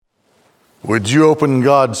Would you open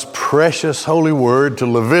God's precious holy word to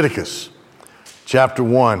Leviticus chapter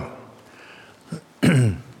 1?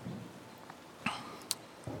 The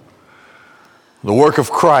work of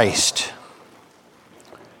Christ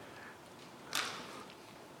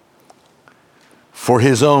for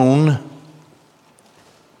His own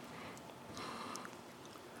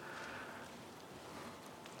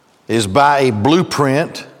is by a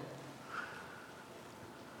blueprint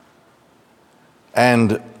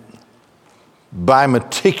and by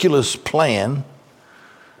meticulous plan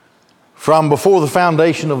from before the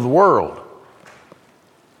foundation of the world.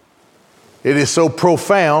 It is so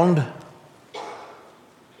profound,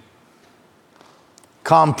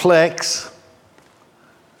 complex,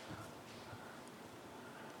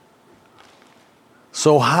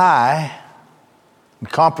 so high and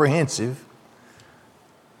comprehensive.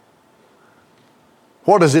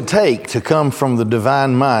 What does it take to come from the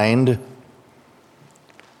divine mind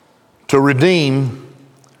to redeem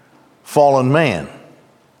fallen man,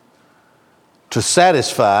 to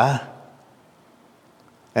satisfy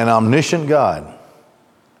an omniscient God?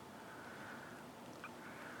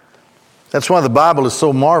 That's why the Bible is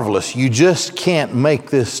so marvelous. You just can't make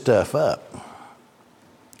this stuff up.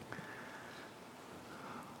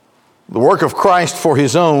 The work of Christ for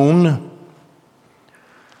His own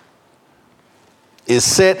is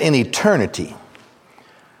set in eternity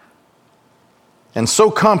and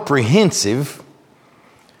so comprehensive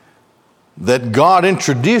that God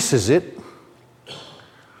introduces it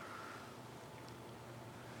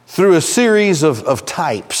through a series of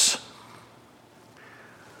types.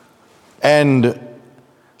 And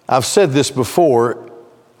I've said this before,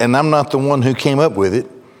 and I'm not the one who came up with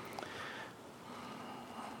it,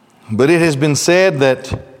 but it has been said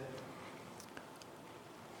that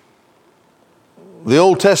the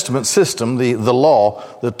Old Testament system, the law,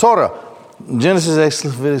 the Torah, Genesis,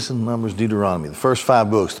 Exodus, Leviticus, Numbers, Deuteronomy, the first 5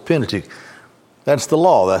 books, the Pentateuch, that's the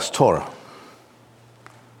law, that's Torah.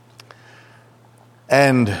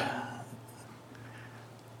 And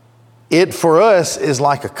it for us is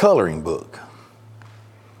like a coloring book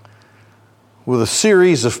with a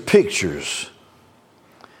series of pictures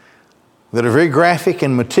that are very graphic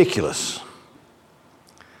and meticulous.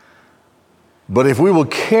 But if we will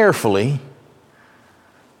carefully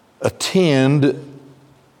attend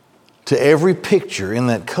to every picture in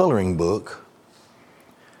that coloring book,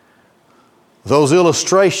 those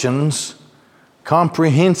illustrations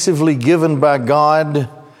comprehensively given by God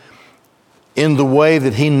in the way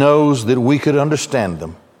that He knows that we could understand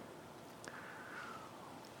them,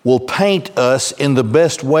 will paint us in the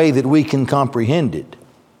best way that we can comprehend it.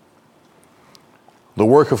 The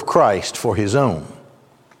work of Christ for His own.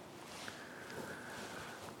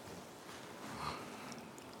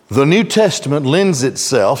 The New Testament lends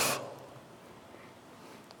itself,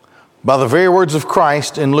 by the very words of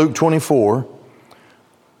Christ in Luke 24,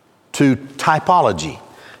 to typology.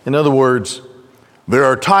 In other words, there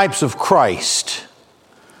are types of Christ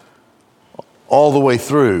all the way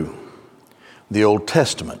through the Old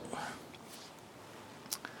Testament.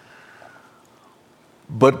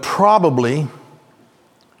 But probably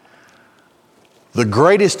the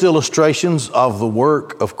greatest illustrations of the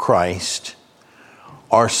work of Christ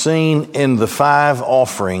are seen in the 5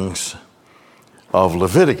 offerings of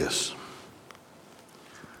Leviticus.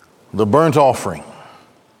 The burnt offering,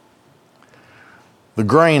 the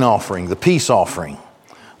grain offering, the peace offering,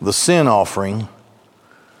 the sin offering,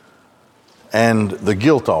 and the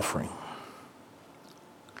guilt offering.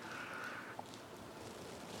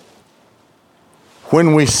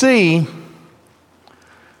 When we see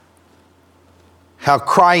how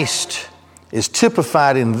Christ is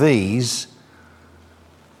typified in these,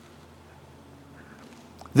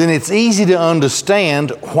 then it's easy to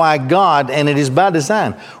understand why God, and it is by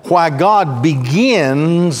design, why God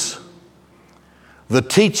begins the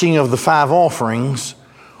teaching of the 5 offerings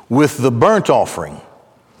with the burnt offering,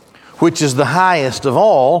 which is the highest of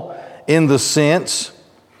all in the sense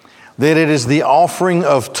that it is the offering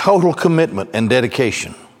of total commitment and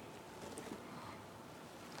dedication.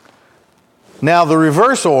 Now, the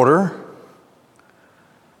reverse order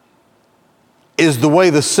is the way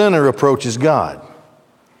the sinner approaches God.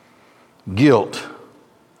 Guilt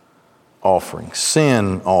offering,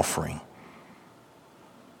 sin offering,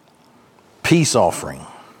 peace offering,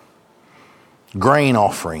 grain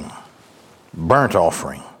offering, burnt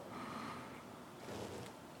offering.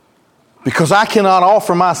 Because I cannot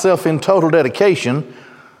offer myself in total dedication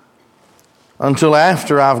until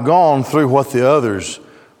after I've gone through what the others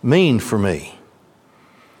mean for me.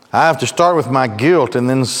 I have to start with my guilt and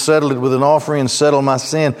then settle it with an offering and settle my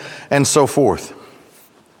sin and so forth.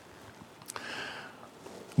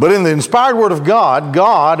 But in the inspired Word of God,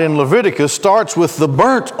 God in Leviticus starts with the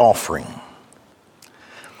burnt offering.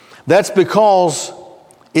 That's because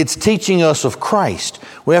it's teaching us of Christ.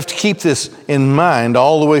 We have to keep this in mind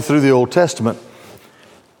all the way through the Old Testament.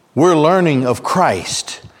 We're learning of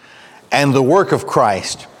Christ and the work of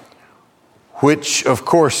Christ, which, of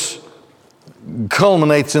course,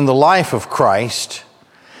 culminates in the life of Christ,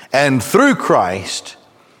 and through Christ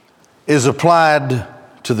is applied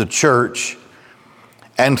to the church,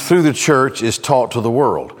 and through the church is taught to the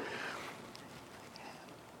world.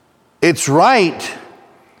 It's right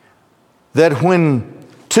that when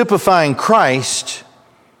typifying Christ,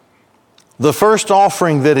 the first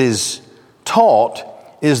offering that is taught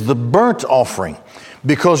is the burnt offering.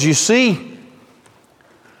 Because you see,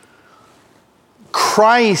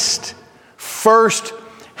 Christ first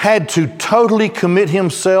had to totally commit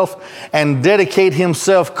himself and dedicate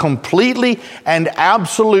himself completely and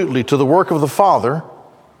absolutely to the work of the Father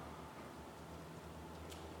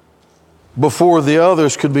before the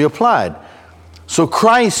others could be applied. So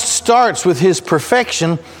Christ starts with his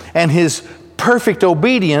perfection and his perfect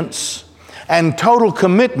obedience and total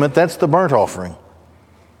commitment. That's the burnt offering.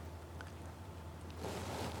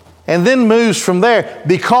 And then moves from there.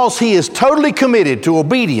 Because he is totally committed to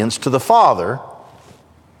obedience to the Father,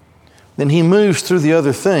 then he moves through the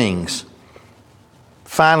other things.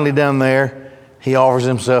 Finally down there, he offers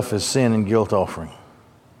himself as sin and guilt offering.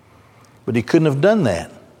 But he couldn't have done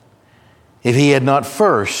that if he had not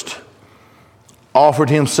first offered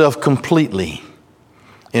himself completely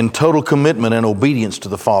in total commitment and obedience to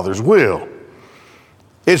the Father's will.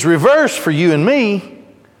 It's reversed for you and me.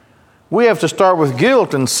 We have to start with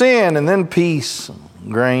guilt and sin and then peace,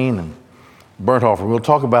 and grain and burnt offering. We'll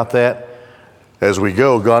talk about that as we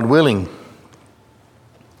go, God willing.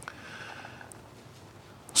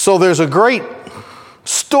 So there's a great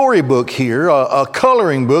storybook here, a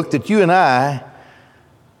coloring book that you and I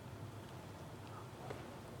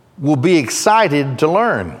will be excited to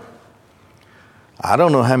learn. I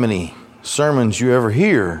don't know how many sermons you ever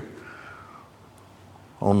hear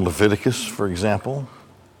on Leviticus, for example,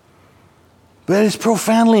 but it's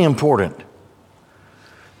profoundly important,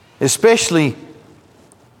 especially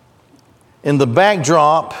in the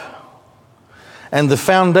backdrop and the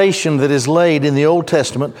foundation that is laid in the Old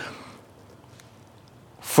Testament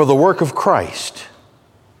for the work of Christ,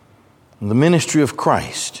 the ministry of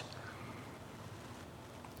Christ.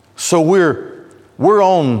 So we're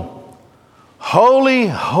on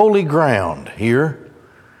holy ground here,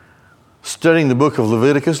 studying the book of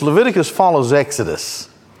Leviticus. Leviticus follows Exodus.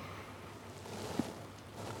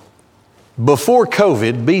 Before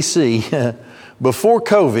COVID, BC, before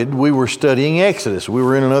COVID, we were studying Exodus. We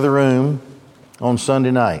were in another room on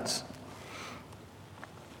Sunday nights.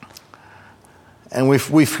 And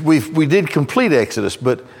we did complete Exodus,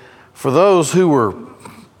 but for those who were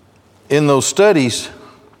in those studies,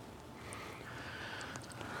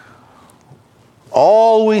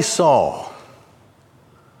 all we saw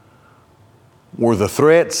were the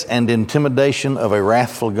threats and intimidation of a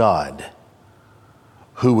wrathful God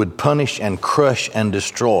who would punish and crush and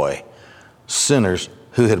destroy sinners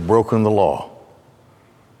who had broken the law.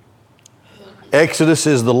 Exodus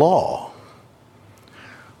is the law.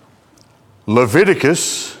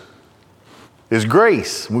 Leviticus is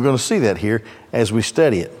grace. We're going to see that here as we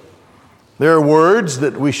study it. There are words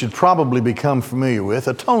that we should probably become familiar with.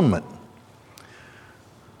 Atonement.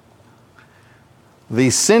 The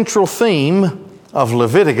central theme of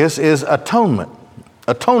Leviticus is atonement.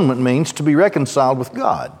 Atonement means to be reconciled with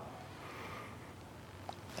God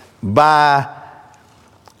by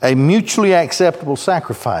a mutually acceptable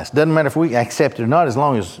sacrifice. Doesn't matter if we accept it or not, as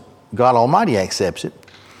long as God Almighty accepts it.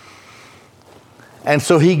 And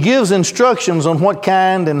so he gives instructions on what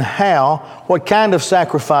kind and how, what kind of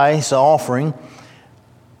sacrifice, offering,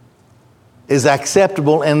 is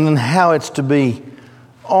acceptable, and then how it's to be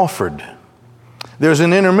offered. There's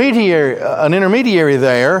an intermediary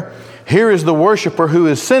there. Here is the worshiper who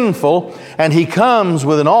is sinful, and he comes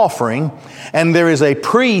with an offering, and there is a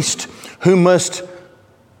priest who must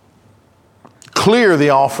clear the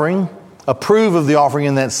offering, approve of the offering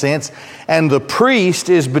in that sense, and the priest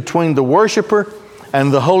is between the worshiper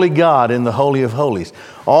and the holy God in the Holy of Holies.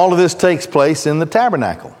 All of this takes place in the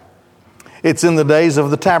tabernacle. It's in the days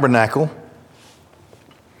of the tabernacle.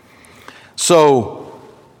 So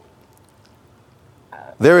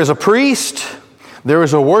there is a priest, there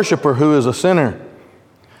is a worshiper who is a sinner.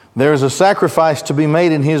 There is a sacrifice to be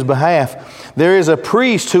made in his behalf. There is a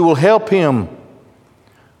priest who will help him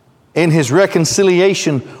in his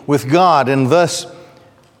reconciliation with God, and thus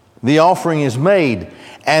the offering is made.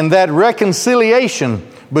 And that reconciliation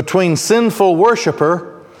between sinful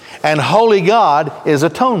worshiper And holy God is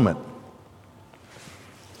atonement.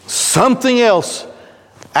 Something else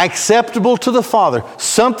acceptable to the Father,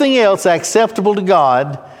 something else acceptable to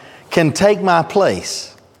God can take my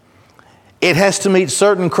place. It has to meet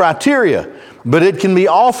certain criteria, but it can be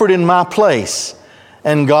offered in my place,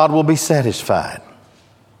 and God will be satisfied.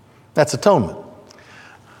 That's atonement.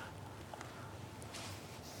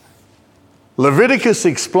 Leviticus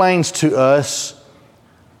explains to us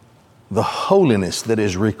the holiness that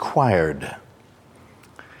is required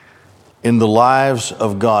in the lives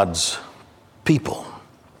of God's people.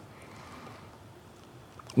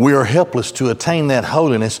 We are helpless to attain that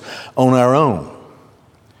holiness on our own.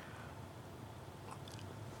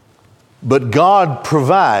 But God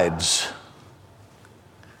provides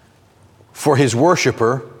for His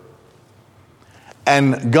worshiper,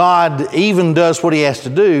 and God even does what He has to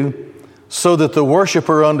do so that the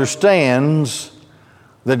worshiper understands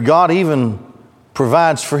that God even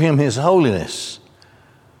provides for him His holiness.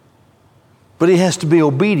 But he has to be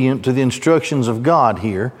obedient to the instructions of God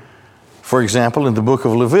here. For example, in the book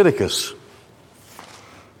of Leviticus.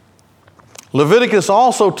 Leviticus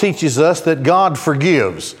also teaches us that God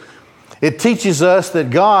forgives. It teaches us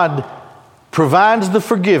that God provides the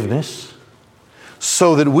forgiveness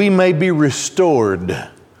so that we may be restored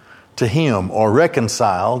to Him or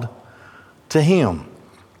reconciled to Him.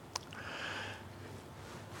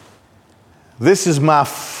 This is my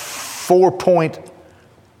 4-point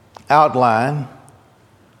outline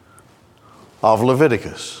of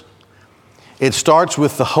Leviticus. It starts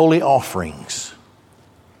with the holy offerings.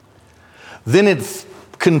 Then it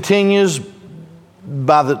continues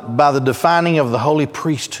by the defining of the holy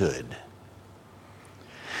priesthood.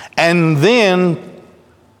 And then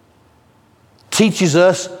teaches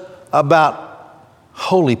us about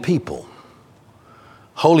holy people.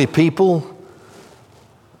 Holy people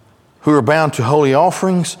who are bound to holy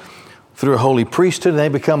offerings through a holy priesthood. They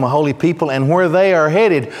become a holy people. And where they are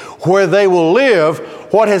headed, where they will live,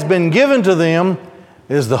 what has been given to them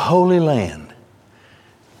is the Holy Land.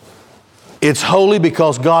 It's holy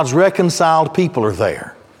because God's reconciled people are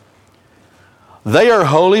there. They are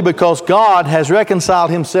holy because God has reconciled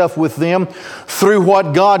Himself with them through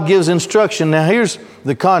what God gives instruction. Now here's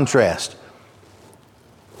the contrast.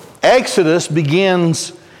 Exodus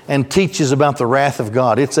begins and teaches about the wrath of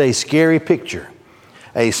God. It's a scary picture.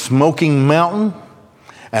 A smoking mountain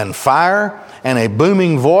and fire and a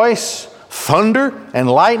booming voice, thunder and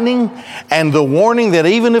lightning, and the warning that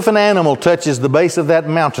even if an animal touches the base of that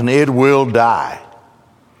mountain, it will die.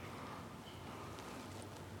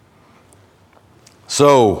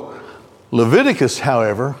 So, Leviticus,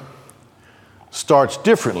 however, starts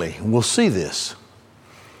differently. We'll see this.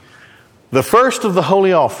 The first of the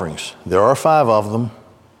holy offerings, there are 5 of them.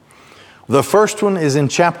 The first one is in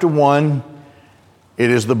chapter 1. It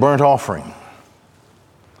is the burnt offering.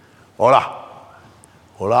 Hola.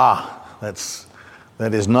 Hola.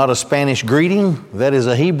 That is not a Spanish greeting. That is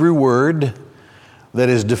a Hebrew word that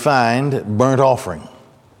is defined burnt offering.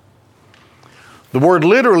 The word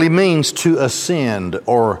literally means to ascend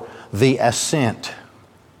or the ascent.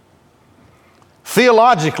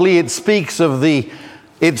 Theologically, it speaks of the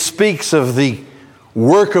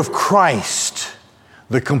work of Christ,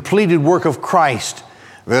 the completed work of Christ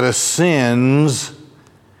that ascends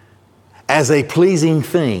as a pleasing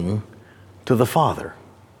thing to the Father.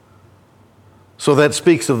 So that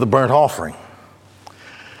speaks of the burnt offering.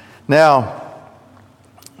 Now,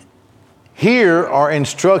 here are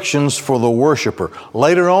instructions for the worshiper.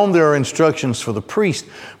 Later on, there are instructions for the priest.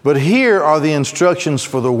 But here are the instructions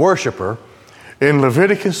for the worshiper in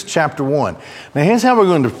Leviticus chapter 1. Now, here's how we're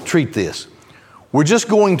going to treat this. We're just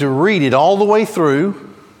going to read it all the way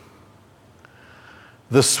through.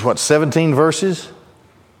 This is 17 verses?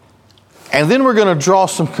 And then we're going to draw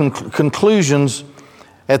some conclusions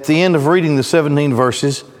at the end of reading the 17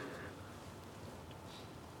 verses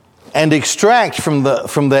and extract from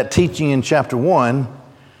that teaching in chapter 1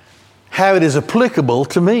 how it is applicable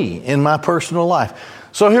to me in my personal life.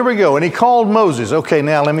 So here we go. And He called Moses. Okay,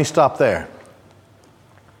 now let me stop there.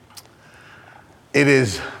 It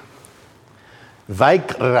is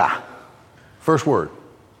Vaikra. First word.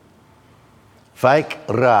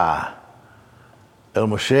 Vaikra. El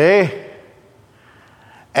Moshe.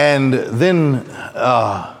 And then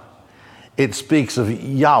it speaks of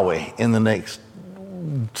Yahweh in the next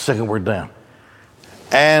second word down.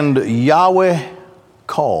 And Yahweh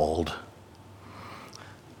called.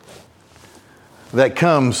 That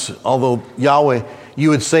comes, although Yahweh, you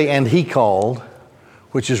would say, and He called,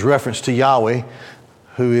 which is reference to Yahweh,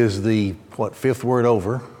 who is the, 5th word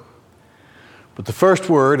over. But the first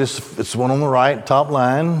word is, it's the one on the right, top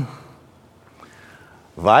line.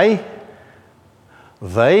 Vayikra.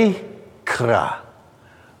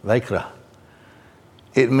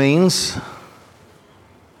 It means,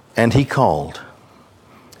 and he called.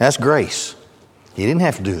 That's grace. He didn't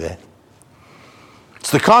have to do that.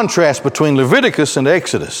 It's the contrast between Leviticus and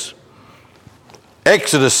Exodus.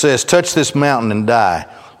 Exodus says, touch this mountain and die.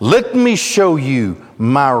 Let me show you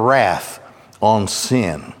my wrath on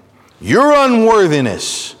sin. Your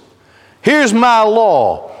unworthiness. Here's my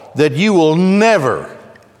law that you will never,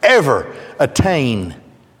 ever attain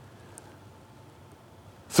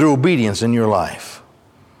through obedience in your life.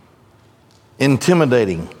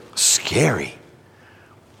 Intimidating, scary.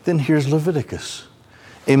 Then here's Leviticus.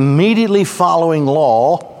 Immediately following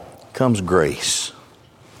law comes grace.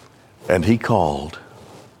 And he called.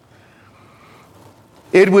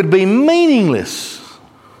 It would be meaningless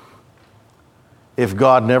if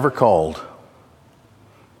God never called.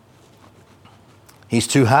 He's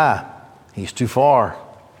too high. He's too far.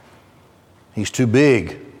 He's too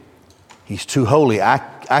big. He's too holy.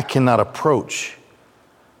 I cannot approach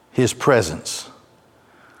his presence.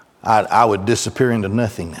 I would disappear into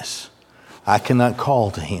nothingness. I cannot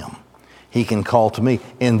call to him. He can call to me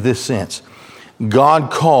in this sense.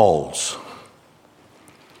 God calls,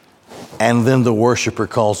 and then the worshiper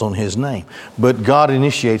calls on his name. But God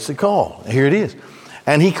initiates the call. Here it is.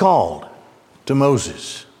 And he called to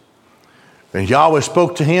Moses. And Yahweh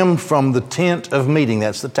spoke to him from the tent of meeting,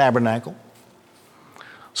 that's the tabernacle,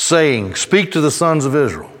 saying, speak to the sons of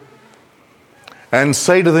Israel, and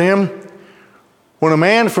say to them, when a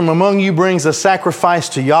man from among you brings a sacrifice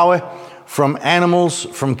to Yahweh from animals,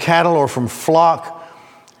 from cattle, or from flock,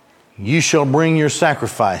 you shall bring your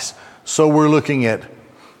sacrifice. So we're looking at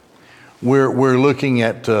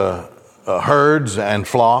herds and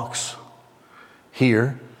flocks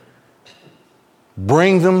here.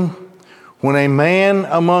 Bring them when a man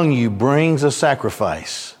among you brings a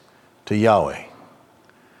sacrifice to Yahweh.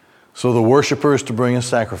 So the worshiper is to bring a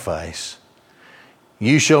sacrifice.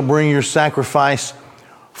 You shall bring your sacrifice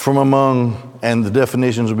from among, and the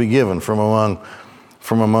definitions will be given, from among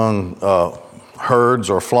herds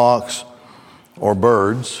or flocks or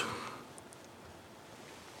birds.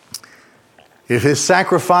 If his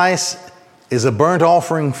sacrifice is a burnt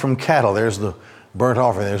offering from cattle, there's the burnt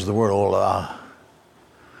offering, there's the word olah.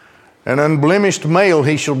 An unblemished male,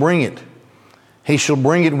 he shall bring it. He shall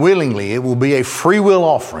bring it willingly. It will be a free will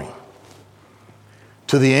offering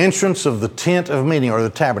to the entrance of the tent of meeting, or the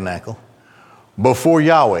tabernacle, before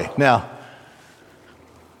Yahweh. Now,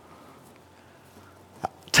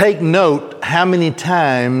 take note how many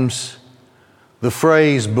times the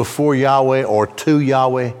phrase before Yahweh or to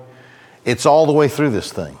Yahweh, it's all the way through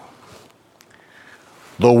this thing.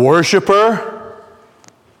 The worshiper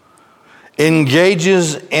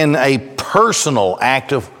engages in a personal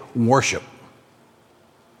act of worship.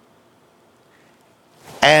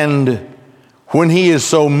 And when he is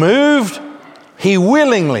so moved, he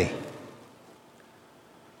willingly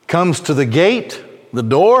comes to the gate, the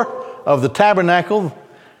door of the tabernacle,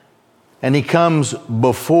 and he comes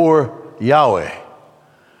before Yahweh.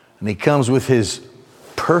 And he comes with his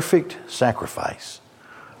perfect sacrifice,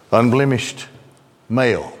 unblemished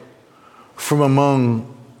male, from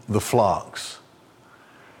among the flocks.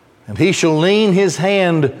 And he shall lean his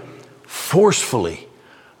hand forcefully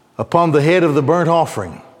upon the head of the burnt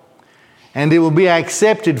offering, and it will be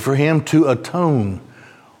accepted for him to atone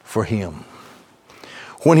for him.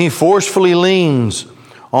 When he forcefully leans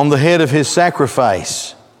on the head of his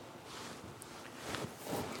sacrifice,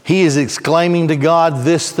 he is exclaiming to God,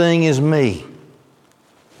 this thing is me.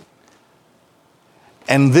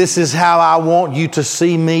 And this is how I want you to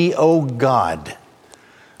see me, O God.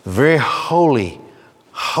 A very holy,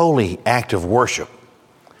 holy act of worship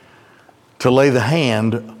to lay the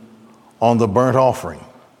hand on the burnt offering.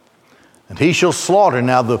 And he shall slaughter.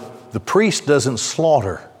 Now the priest doesn't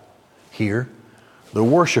slaughter here. The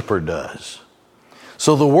worshiper does.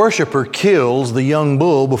 So the worshiper kills the young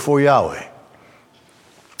bull before Yahweh.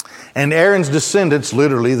 And Aaron's descendants,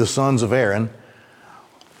 literally the sons of Aaron,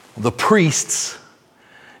 the priests,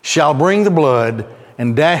 shall bring the blood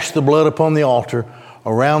and dash the blood upon the altar,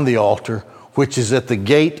 around the altar, which is at the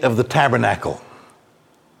gate of the tabernacle.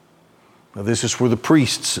 Now this is where the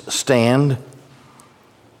priests stand,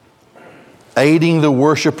 aiding the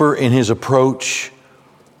worshiper in his approach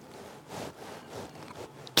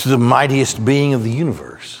to the mightiest being of the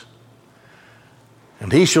universe.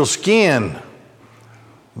 And he shall skin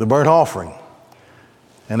the burnt offering.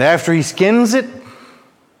 And after he skins it,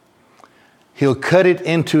 he'll cut it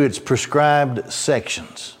into its prescribed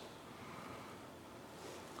sections.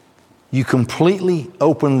 you completely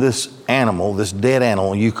open this animal, this dead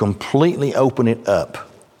animal, you completely open it up.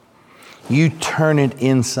 You turn it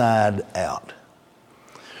inside out.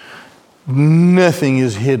 Nothing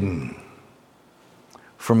is hidden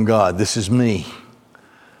from God. This is me.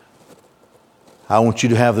 I want you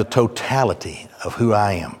to have the totality of who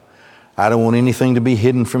I am. I don't want anything to be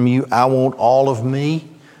hidden from you. I want all of me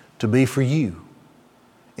to be for you.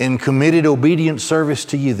 In committed, obedient service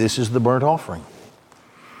to you, this is the burnt offering.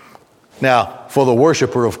 Now, for the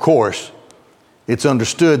worshiper, of course, it's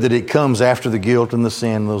understood that it comes after the guilt and the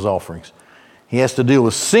sin and those offerings. He has to deal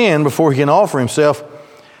with sin before he can offer himself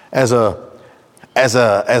as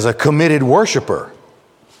a committed worshiper.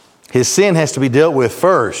 His sin has to be dealt with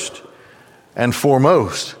first and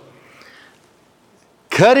foremost.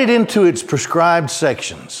 Cut it into its prescribed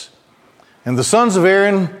sections. And the sons of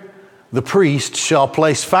Aaron, the priest, shall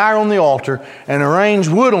place fire on the altar and arrange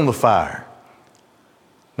wood on the fire.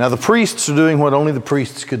 Now the priests are doing what only the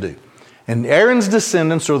priests could do. And Aaron's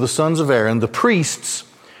descendants, or the sons of Aaron, the priests,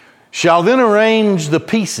 shall then arrange the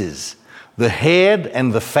pieces, the head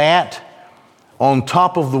and the fat, on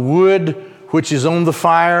top of the wood which is on the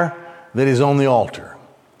fire that is on the altar.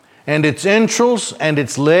 And its entrails and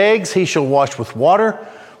its legs he shall wash with water.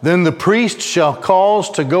 Then the priest shall cause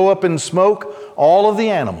to go up in smoke all of the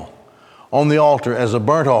animal on the altar as a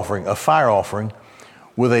burnt offering, a fire offering,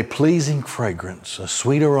 with a pleasing fragrance, a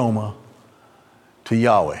sweet aroma to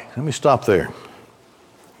Yahweh. Let me stop there.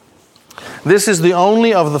 This is the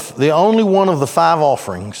only one of the 5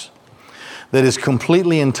 offerings that is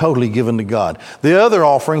completely and totally given to God. The other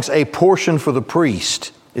offerings, a portion for the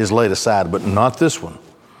priest is laid aside, but not this one.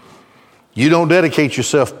 You don't dedicate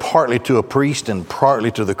yourself partly to a priest and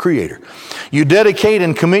partly to the Creator. You dedicate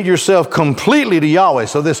and commit yourself completely to Yahweh.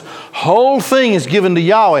 So this whole thing is given to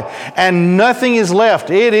Yahweh and nothing is left.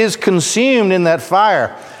 It is consumed in that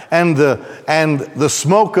fire and the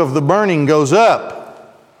smoke of the burning goes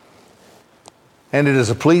up. And it is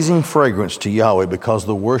a pleasing fragrance to Yahweh because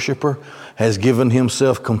the worshiper has given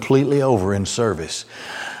himself completely over in service,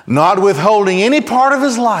 not withholding any part of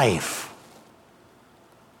his life.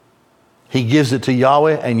 He gives it to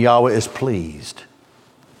Yahweh and Yahweh is pleased.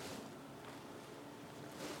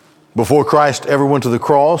 Before Christ ever went to the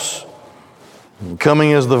cross,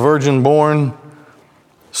 coming as the virgin-born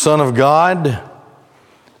Son of God,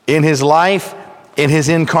 in his life, in his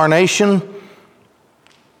incarnation,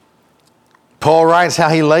 Paul writes how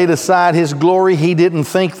he laid aside his glory. He didn't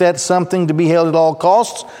think that something to be held at all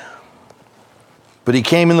costs, but he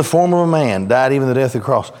came in the form of a man, died even the death of the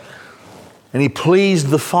cross. And he pleased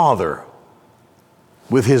the Father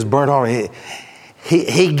with his burnt offering.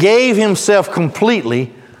 He gave himself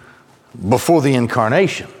completely before the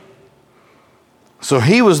incarnation. So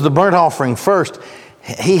he was the burnt offering first.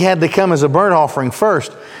 He had to come as a burnt offering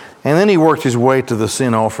first, and then he worked his way to the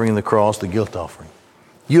sin offering, the cross, the guilt offering.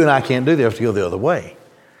 You and I can't do that. We have to go the other way.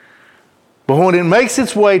 But when it makes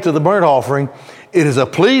its way to the burnt offering, it is a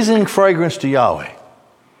pleasing fragrance to Yahweh.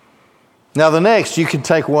 Now the next, you can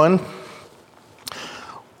take one.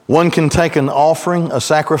 One can take an offering, a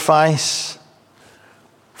sacrifice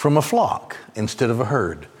from a flock instead of a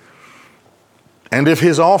herd. And if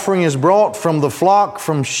his offering is brought from the flock,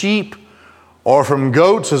 from sheep, or from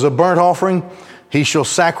goats as a burnt offering, he shall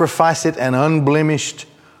sacrifice it an unblemished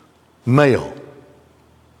male.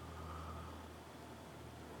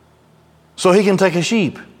 So he can take a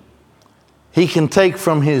sheep. He can take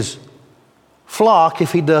from his flock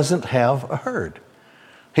if he doesn't have a herd.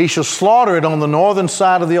 He shall slaughter it on the northern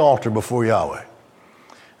side of the altar before Yahweh.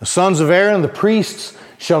 The sons of Aaron, the priests,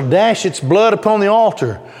 shall dash its blood upon the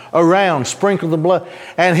altar around, sprinkle the blood,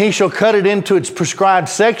 and he shall cut it into its prescribed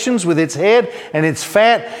sections with its head and its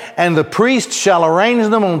fat, and the priest shall arrange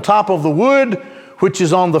them on top of the wood which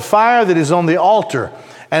is on the fire that is on the altar,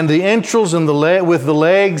 and the entrails and with the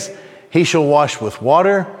legs he shall wash with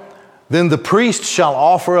water. Then the priest shall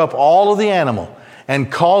offer up all of the animal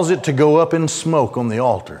and cause it to go up in smoke on the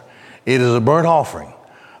altar. It is a burnt offering,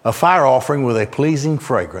 a fire offering with a pleasing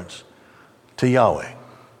fragrance to Yahweh.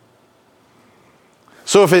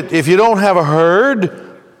 So if you don't have a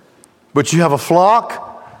herd, but you have a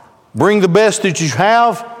flock, bring the best that you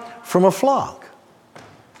have from a flock.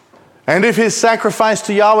 And if his sacrifice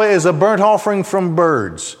to Yahweh is a burnt offering from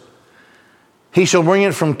birds, he shall bring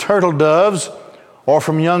it from turtle doves or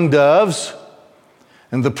from young doves,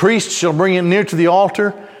 and the priest shall bring it near to the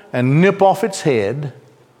altar and nip off its head.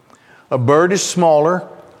 A bird is smaller.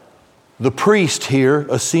 The priest here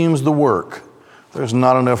assumes the work. There's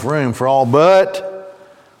not enough room for all, but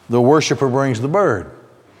the worshiper brings the bird.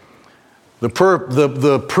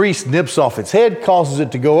 The priest nips off its head, causes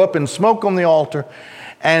it to go up in smoke on the altar,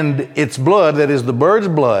 and its blood, that is the bird's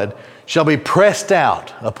blood, shall be pressed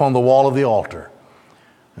out upon the wall of the altar.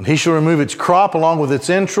 And he shall remove its crop along with its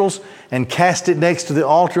entrails and cast it next to the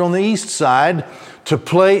altar on the east side to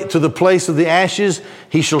the place of the ashes.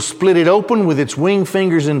 He shall split it open with its wing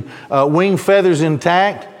feathers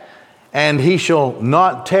intact, and he shall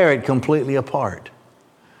not tear it completely apart.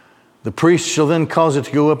 The priest shall then cause it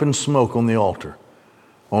to go up in smoke on the altar,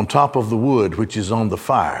 on top of the wood which is on the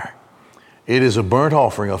fire. It is a burnt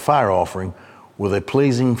offering, a fire offering, with a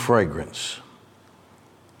pleasing fragrance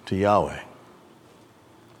to Yahweh.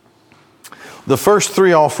 The first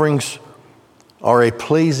three offerings are a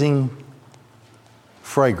pleasing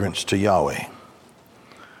fragrance to Yahweh.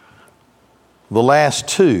 The last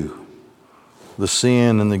two, the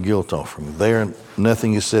sin and the guilt offering,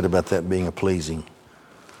 nothing is said about that being a pleasing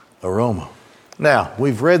aroma. Now,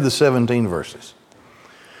 we've read the 17 verses.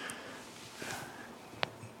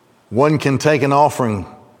 One can take an offering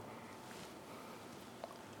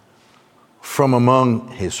from among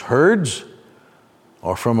his herds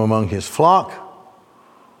or from among his flock,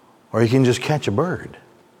 or he can just catch a bird.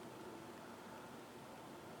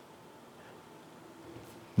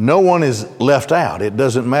 No one is left out. It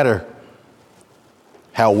doesn't matter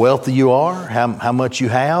how wealthy you are, how much you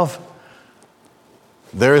have.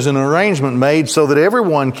 There is an arrangement made so that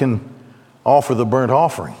everyone can offer the burnt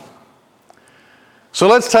offering. So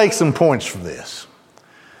let's take some points from this.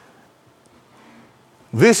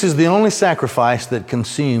 This is the only sacrifice that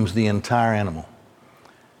consumes the entire animal.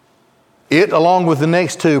 It, along with the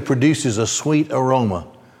next two, produces a sweet aroma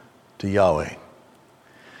to Yahweh.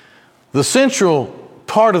 The central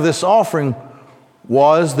part of this offering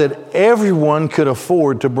was that everyone could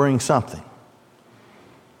afford to bring something.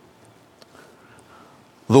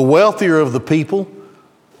 The wealthier of the people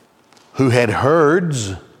who had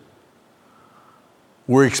herds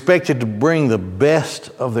were expected to bring the best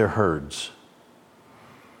of their herds.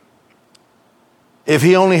 If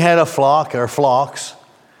he only had a flock or flocks,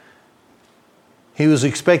 he was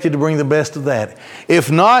expected to bring the best of that.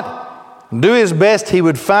 If not, do his best, he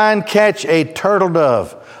would catch a turtle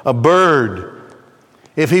dove, a bird.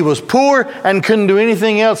 If he was poor and couldn't do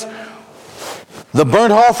anything else, the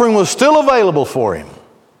burnt offering was still available for him.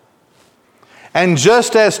 And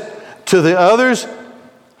just as to the others,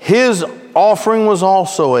 his offering was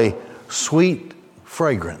also a sweet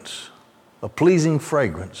fragrance, a pleasing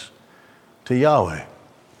fragrance to Yahweh.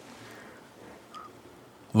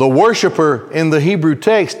 The worshiper in the Hebrew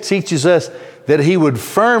text teaches us that he would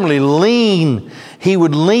lean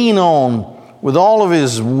on with all of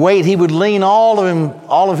his weight, he would lean all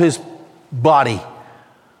of his body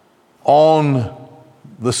on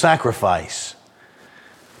the sacrifice,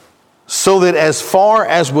 so that as far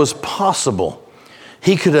as was possible,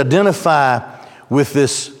 he could identify with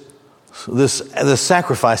this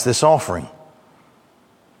sacrifice, this offering.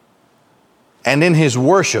 And in his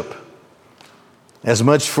worship, as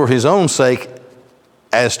much for his own sake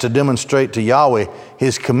as to demonstrate to Yahweh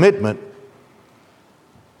his commitment,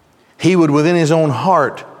 he would within his own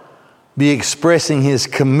heart be expressing his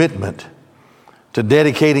commitment to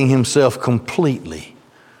dedicating himself completely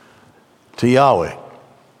to Yahweh.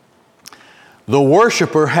 The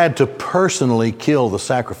worshiper had to personally kill the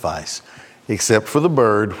sacrifice, except for the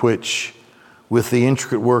bird, which, with the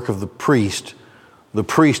intricate work of the priest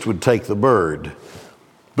would take the bird.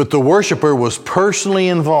 But the worshiper was personally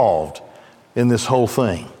involved in this whole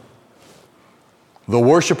thing. The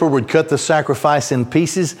worshiper would cut the sacrifice in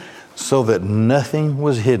pieces so that nothing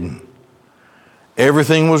was hidden.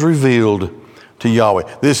 Everything was revealed to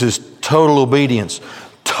Yahweh. This is total obedience,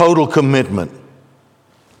 total commitment.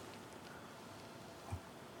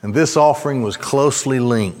 And this offering was closely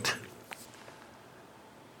linked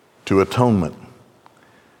to atonement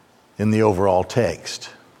in the overall text.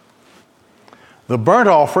 The burnt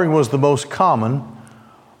offering was the most common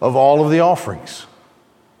of all of the offerings.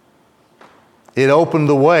 It opened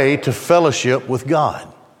the way to fellowship with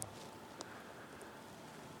God.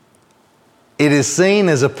 It is seen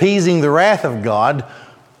as appeasing the wrath of God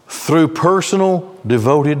through personal,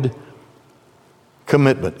 devoted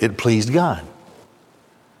commitment. It pleased God.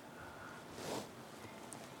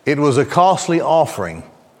 It was a costly offering,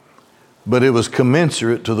 but it was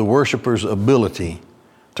commensurate to the worshiper's ability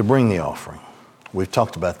to bring the offering. We've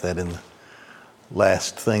talked about that in the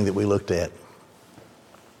last thing that we looked at.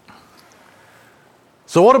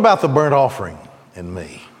 So what about the burnt offering in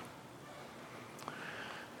me?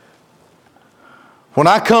 When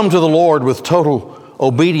I come to the Lord with total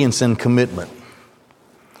obedience and commitment,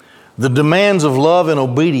 the demands of love and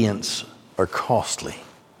obedience are costly.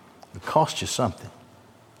 It costs you something.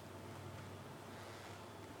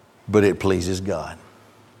 But it pleases God.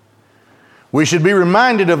 We should be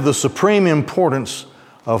reminded of the supreme importance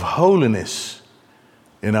of holiness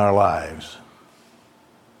in our lives.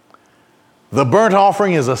 The burnt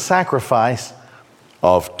offering is a sacrifice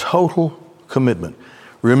of total commitment.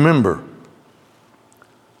 Remember,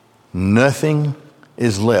 nothing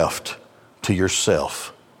is left to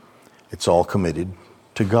yourself. It's all committed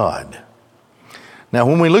to God. Now,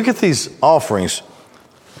 when we look at these offerings,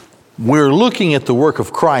 we're looking at the work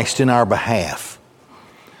of Christ in our behalf.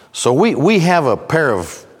 So we have a pair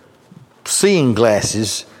of seeing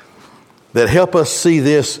glasses that help us see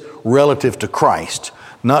this relative to Christ,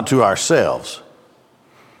 not to ourselves.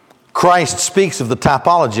 Christ speaks of the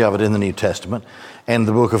typology of it in the New Testament, and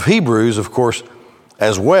the book of Hebrews, of course,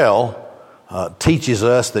 as well, teaches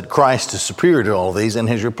us that Christ is superior to all of these and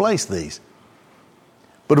has replaced these.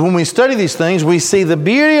 But when we study these things, we see the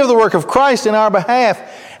beauty of the work of Christ in our behalf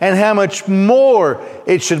and how much more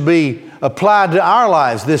it should be applied to our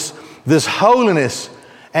lives, this holiness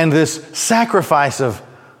and this sacrifice of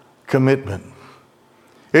commitment.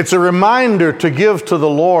 It's a reminder to give to the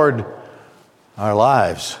Lord our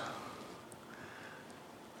lives.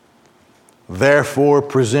 Therefore,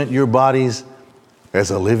 present your bodies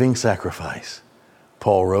as a living sacrifice,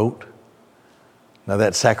 Paul wrote. Now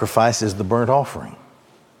that sacrifice is the burnt offering.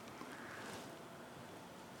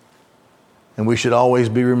 And we should always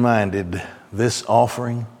be reminded, this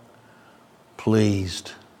offering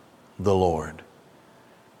pleased the Lord.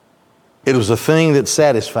 It was a thing that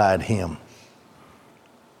satisfied Him.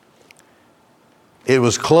 It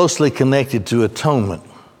was closely connected to atonement.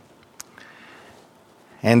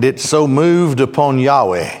 And it so moved upon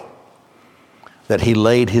Yahweh that He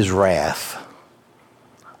laid His wrath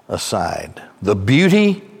aside. The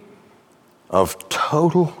beauty of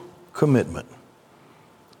total commitment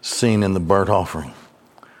seen in the burnt offering.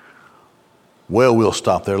 Well, we'll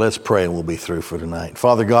stop there. Let's pray and we'll be through for tonight.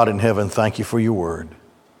 Father God in heaven, thank you for your word.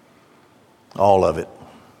 All of it.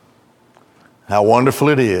 How wonderful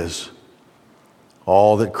it is.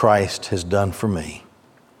 All that Christ has done for me.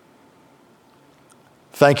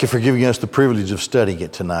 Thank you for giving us the privilege of studying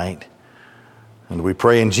it tonight. And we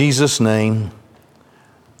pray in Jesus' name,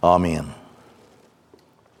 amen.